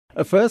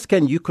First,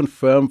 can you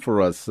confirm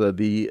for us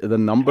the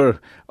number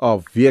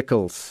of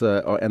vehicles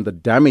and the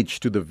damage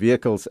to the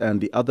vehicles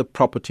and the other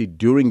property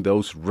during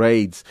those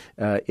raids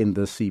in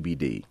the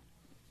CBD?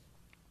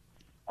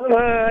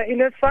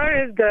 In as far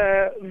as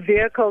the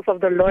vehicles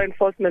of the law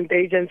enforcement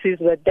agencies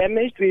were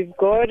damaged, we've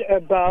got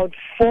about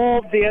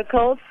 4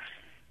 vehicles,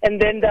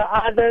 and then the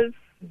others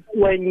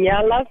were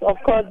Nyalas. Of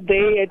course,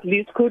 they at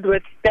least could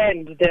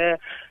withstand the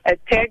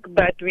attack,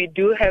 but we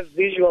do have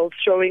visuals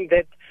showing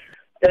that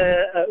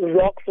the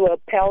rocks were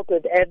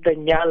pelted at the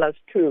Nyalas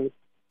too.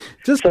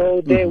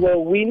 So there were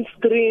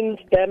windscreens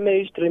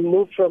damaged,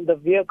 removed from the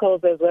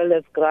vehicles, as well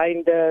as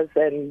grinders,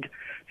 and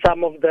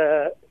some of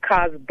the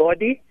car's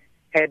body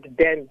had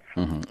dents.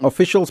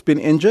 Officials been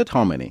injured?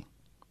 How many?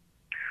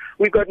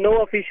 We got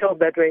no officials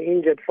that were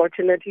injured,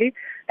 fortunately.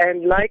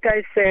 And like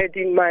I said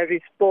in my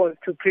response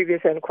to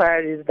previous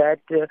inquiries, that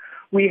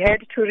we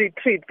had to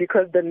retreat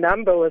because the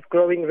number was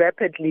growing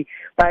rapidly.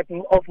 But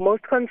of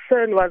most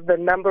concern was the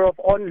number of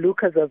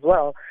onlookers as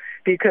well,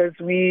 because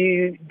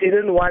we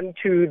didn't want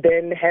to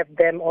then have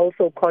them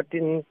also caught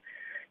in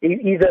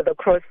either the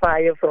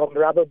crossfire from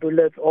rubber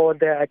bullets or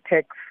the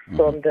attacks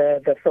from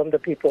the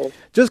people.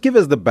 Just give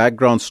us the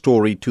background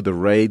story to the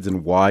raids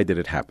and why did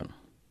it happen?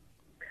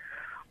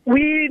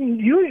 We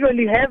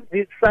usually have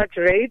such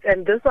raids,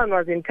 and this one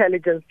was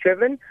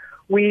intelligence-driven.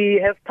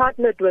 We have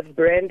partnered with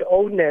brand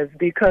owners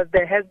because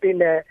there has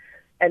been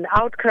an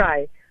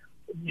outcry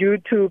due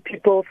to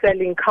people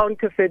selling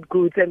counterfeit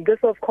goods, and this,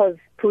 of course,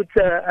 puts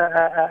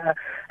a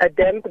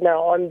dampener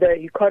on the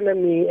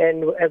economy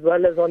and as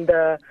well as on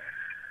the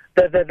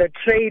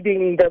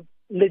trading, the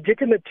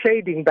legitimate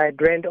trading by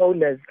brand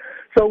owners.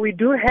 So we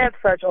do have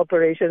such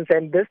operations,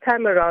 and this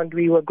time around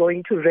we were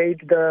going to raid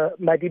the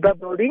Madiba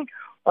building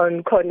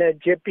on corner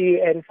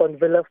Jeppe and Von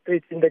Villa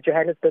Street in the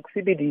Johannesburg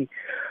CBD.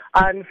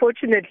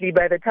 Unfortunately,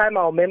 by the time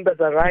our members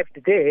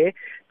arrived there,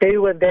 they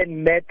were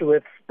then met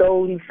with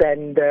stones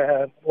and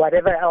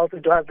whatever else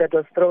it was that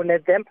was thrown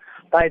at them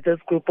by this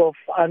group of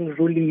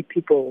unruly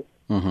people.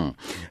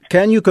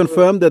 Can you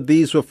confirm that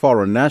these were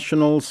foreign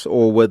nationals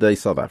or were they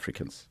South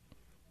Africans?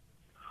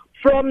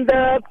 From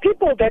the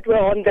people that were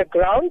on the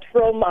ground,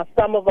 from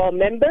some of our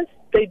members,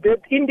 they did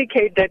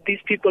indicate that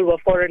these people were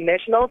foreign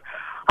nationals.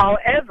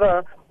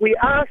 However, we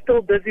are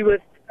still busy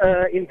with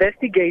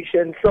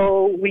investigation,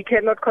 so we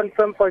cannot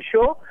confirm for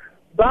sure.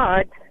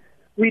 But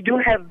we do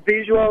have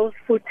visual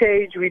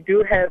footage, we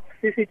do have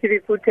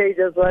CCTV footage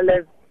as well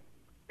as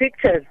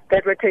pictures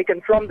that were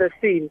taken from the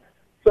scene.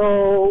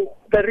 So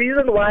the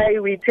reason why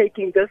we're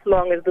taking this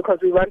long is because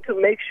we want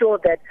to make sure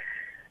that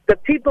the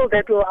people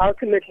that will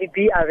ultimately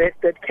be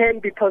arrested can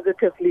be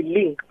positively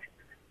linked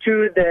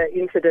to the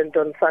incident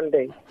on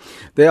Sunday.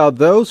 There are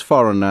those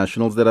foreign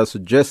nationals that are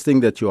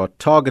suggesting that you are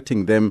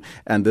targeting them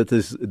and that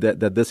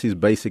this is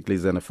basically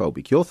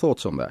xenophobic. Your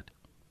thoughts on that?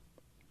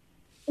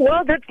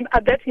 Well,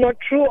 that's not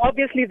true.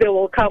 Obviously, they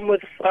will come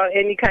with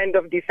any kind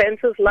of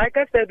defenses. Like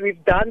I said,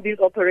 we've done these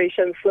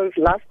operations since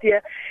last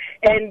year,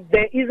 and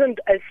there isn't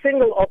a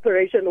single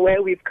operation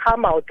where we've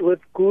come out with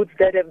goods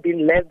that have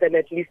been less than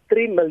at least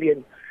 3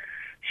 million.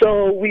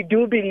 So we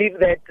do believe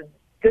that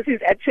this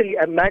is actually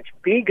a much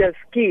bigger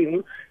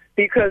scheme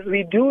because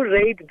we do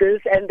raid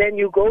this and then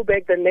you go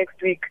back the next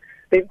week,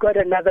 they've got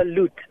another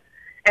loot.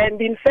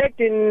 And in fact,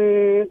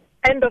 in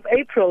end of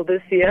April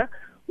this year,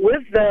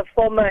 with the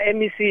former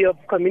MEC of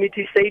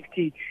Community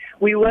Safety,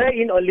 we were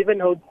in in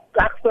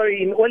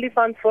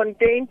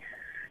Olifantsfontein,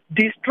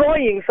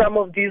 destroying some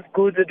of these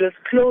goods. It was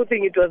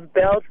clothing, it was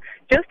belts,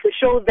 just to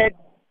show that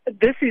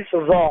this is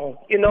wrong,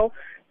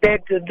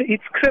 that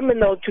it's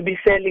criminal to be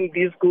selling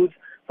these goods.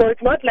 So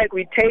it's not like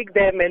we take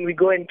them and we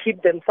go and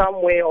keep them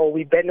somewhere or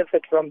we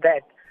benefit from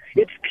that.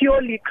 It's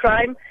purely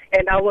crime,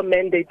 and our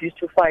mandate is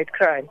to fight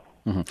crime.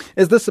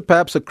 Is this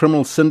perhaps a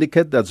criminal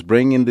syndicate that's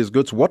bringing in these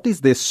goods? What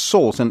is their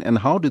source and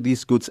how do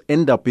these goods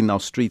end up in our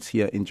streets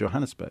here in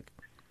Johannesburg?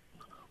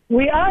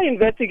 We are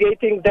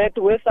investigating that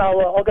with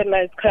our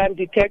organized crime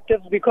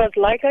detectives because,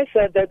 like I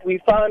said, that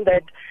we found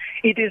that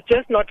it is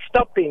just not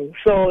stopping.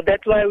 So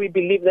that's why we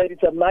believe that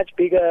it's a much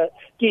bigger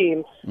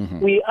scheme.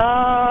 We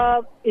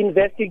are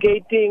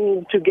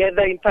investigating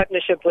together in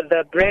partnership with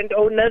the brand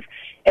owners,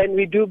 and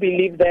we do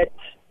believe that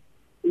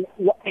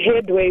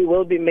headway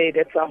will be made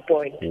at some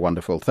point.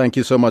 Wonderful. Thank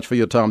you so much for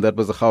your time. That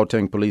was the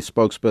Gauteng Police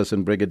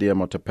spokesperson, Brigadier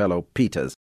Motapelo Peters.